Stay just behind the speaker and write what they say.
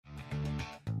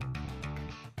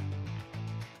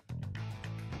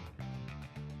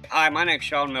Hi, my name's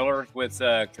Sean Miller with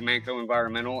COMANCO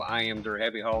Environmental. I am their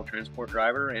heavy haul transport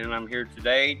driver, and I'm here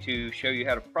today to show you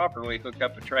how to properly hook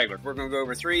up a trailer. We're going to go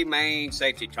over three main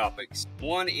safety topics.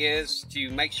 One is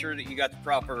to make sure that you got the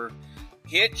proper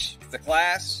hitch, the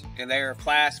class, and they are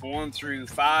class 1 through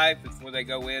 5 before they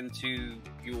go into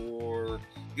your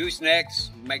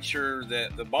goosenecks. Make sure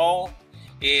that the ball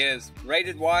is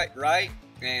rated right,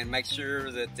 and make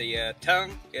sure that the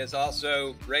tongue is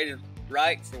also rated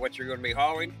right for what you're going to be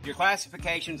hauling. Your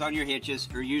classifications on your hitches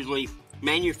are usually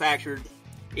manufactured,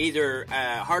 either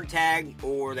hard tag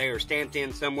or they are stamped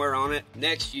in somewhere on it.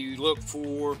 Next, you look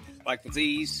for, like with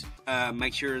these,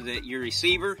 make sure that your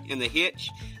receiver and the hitch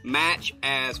match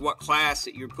as what class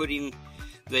that you're putting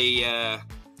the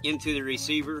into the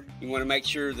receiver. You want to make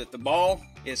sure that the ball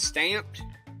is stamped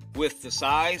with the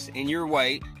size and your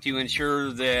weight to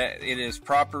ensure that it is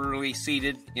properly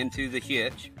seated into the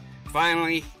hitch.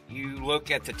 Finally, you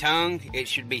look at the tongue. It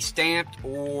should be stamped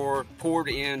or poured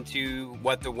into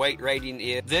what the weight rating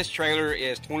is. This trailer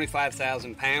is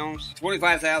 25,000 pounds.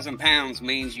 25,000 pounds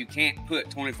means you can't put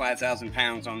 25,000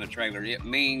 pounds on the trailer. It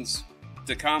means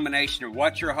the combination of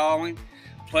what you're hauling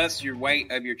plus your weight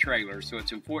of your trailer. So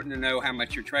it's important to know how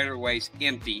much your trailer weighs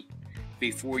empty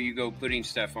before you go putting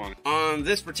stuff on it. On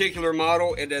this particular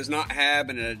model, it does not have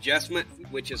an adjustment,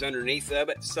 which is underneath of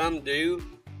it. Some do.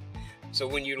 So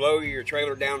when you lower your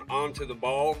trailer down onto the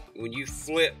ball, when you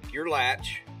flip your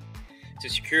latch to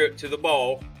secure it to the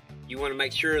ball, you want to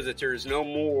make sure that there's no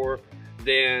more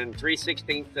than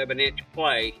 3/16 of an inch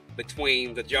play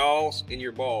between the jaws and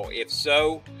your ball. If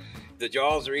so, the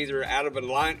jaws are either out of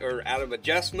line or out of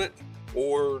adjustment,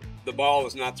 or the ball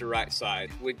is not the right size.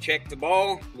 We checked the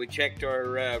ball, we checked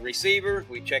our receiver,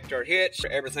 we checked our hitch,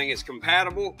 everything is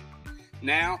compatible.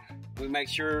 Now, we make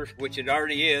sure, which it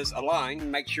already is,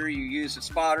 aligned. Make sure you use a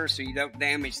spotter so you don't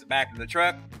damage the back of the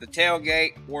truck, the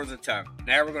tailgate, or the tongue.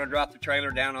 Now we're going to drop the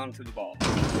trailer down onto the ball.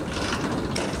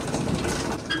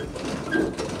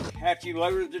 After you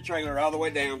lowered the trailer all the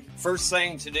way down, first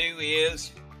thing to do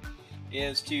is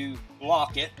to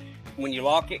lock it. When you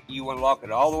lock it, you want to lock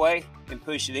it all the way and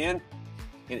push it in,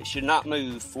 and it should not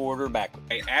move forward or backward.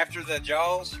 Okay, after the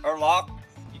jaws are locked,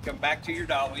 you come back to your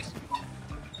dollies,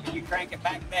 and you crank it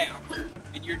back down.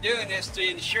 And you're doing this to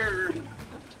ensure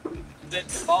that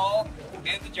the ball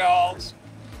and the jaws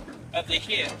of the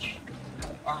hitch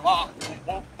are locked and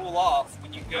won't pull off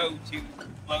when you go to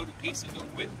load a piece of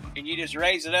equipment. And you just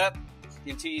raise it up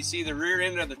until you see the rear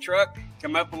end of the truck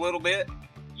come up a little bit.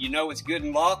 You know it's good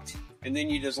and locked, and then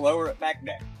you just lower it back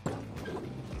down.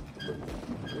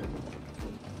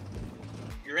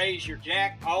 You raise your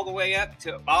jack all the way up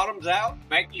till it bottoms out.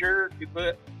 Make sure to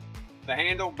put the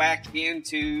handle back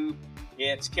into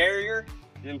its carrier,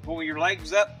 then pull your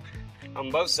legs up on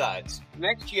both sides.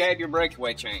 Next, you have your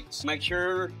breakaway chains. Make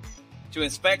sure to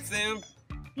inspect them.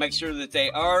 Make sure that they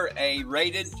are a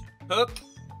rated hook.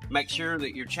 Make sure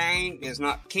that your chain is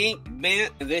not kinked,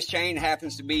 bent. This chain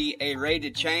happens to be a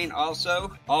rated chain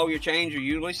also. All your chains are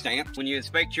usually stamped. When you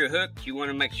inspect your hook, you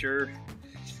want to make sure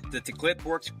that the clip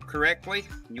works correctly.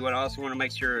 You also want to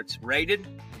make sure it's rated.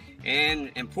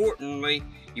 And importantly,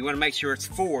 you want to make sure it's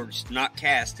forged, not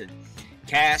casted.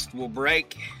 Cast will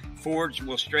break, forged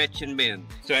will stretch and bend.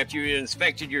 So after you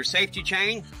inspected your safety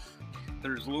chain,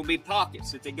 there's little bitty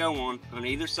pockets that they go on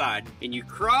either side, and you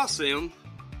cross them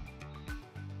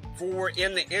for,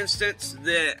 in the instance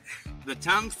that the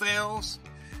tongue fails,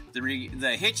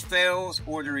 the hitch fails,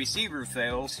 or the receiver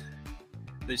fails,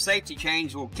 the safety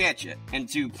chains will catch it. And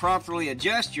to properly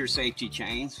adjust your safety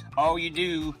chains, all you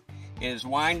do is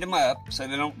wind them up so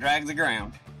they don't drag the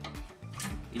ground,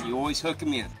 and you always hook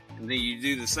them in. And then you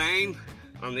do the same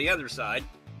on the other side.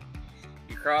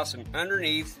 You cross them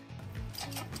underneath,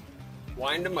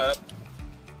 wind them up.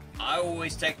 I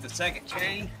always take the second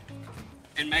chain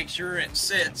and make sure it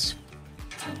sits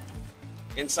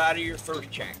inside of your first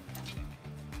chain.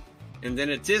 And then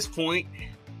at this point,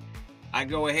 I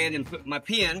go ahead and put my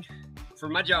pin for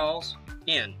my jaws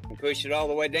in. And push it all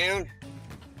the way down.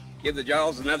 Give the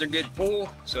jaws another good pull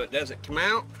so it doesn't come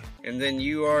out. And then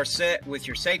you are set with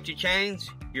your safety chains,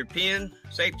 your pin,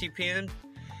 safety pin.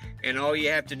 And all you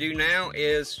have to do now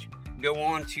is go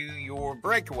on to your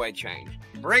breakaway chain.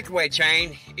 Breakaway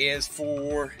chain is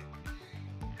for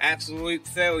absolute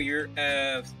failure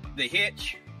of the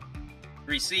hitch,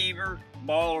 receiver,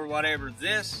 ball, or whatever.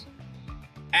 This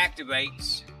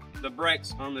activates the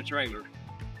brakes on the trailer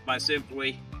by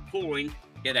simply pulling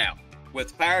it out.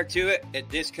 With power to it, it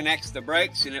disconnects the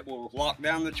brakes and it will lock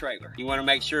down the trailer. You want to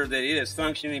make sure that it is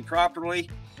functioning properly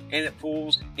and it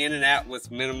pulls in and out with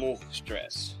minimal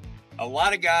stress. A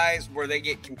lot of guys, where they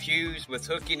get confused with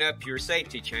hooking up your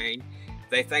safety chain,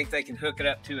 They think they can hook it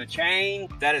up to a chain.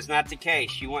 That is not the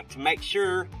case. You want to make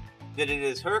sure that it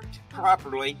is hooked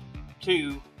properly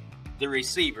to the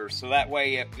receiver, so that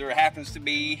way if there happens to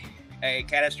be a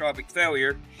catastrophic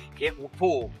failure, it will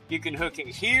pull. You can hook it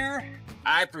here.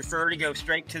 I prefer to go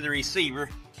straight to the receiver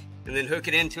and then hook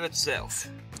it into itself.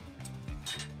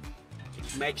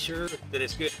 Make sure that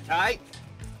it's good and tight.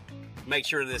 Make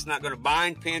sure that it's not going to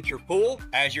bind, pinch, or pull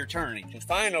as you're turning. And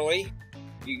finally,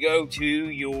 you go to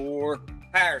your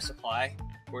power supply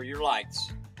or your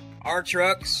lights. Our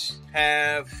trucks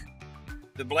have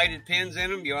the bladed pins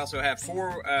in them. You also have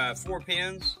four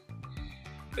pins,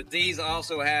 but these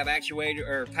also have actuator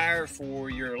or power for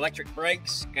your electric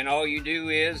brakes. And all you do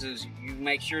is you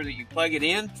make sure that you plug it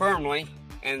in firmly,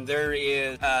 and there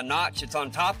is a notch that's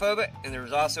on top of it, and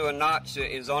there's also a notch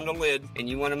that is on the lid, and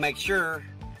you want to make sure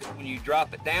that when you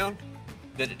drop it down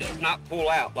that it does not pull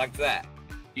out like that.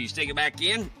 You stick it back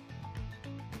in,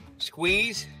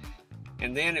 squeeze,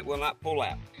 and then it will not pull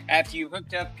out. After you've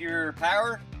hooked up your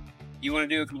power, you want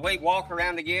to do a complete walk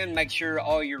around again, make sure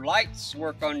all your lights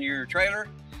work on your trailer,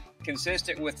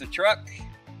 consistent with the truck,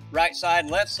 right side,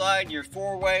 left side, your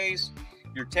four ways,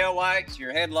 your tail lights,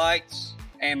 your headlights,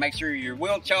 and make sure your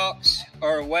wheel chocks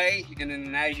are away. And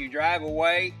then as you drive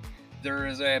away, there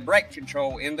is a brake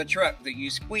control in the truck that you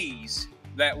squeeze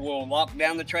that will lock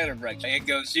down the trailer brakes. It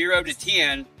goes 0 to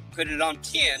 10, put it on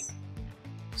 10,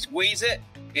 squeeze it,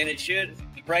 and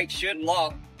the brakes should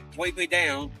lock completely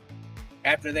down.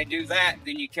 After they do that,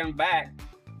 then you come back,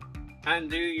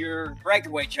 undo your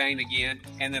breakaway chain again,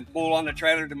 and then pull on the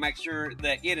trailer to make sure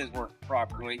that it is working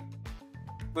properly.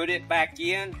 Put it back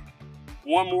in,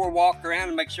 one more walk around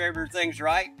and make sure everything's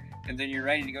right, and then you're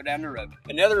ready to go down the road.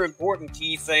 Another important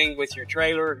key thing with your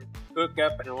trailer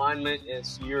hookup and alignment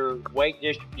is your weight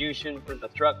distribution from the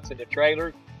truck to the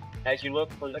trailer. As you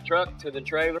look from the truck to the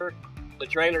trailer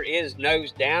is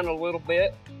nose down a little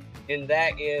bit, and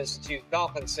that is to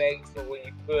compensate for when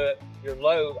you put your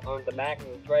load on the back of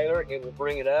the trailer. It will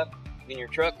bring it up, and your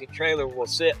truck and trailer will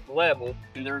sit level.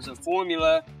 And there's a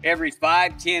formula: every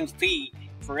 5-10 feet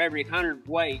for every 100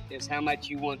 weight is how much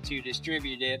you want to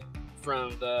distribute it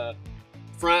from the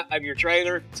front of your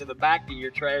trailer to the back of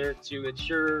your trailer to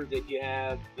ensure that you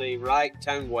have the right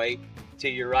tongue weight to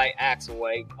your right axle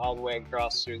weight all the way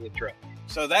across through the truck.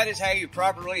 So that is how you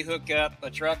properly hook up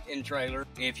a truck and trailer.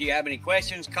 If you have any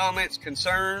questions, comments,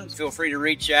 concerns, feel free to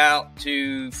reach out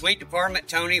to Fleet Department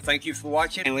Tony. Thank you for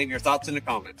watching, and leave your thoughts in the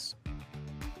comments.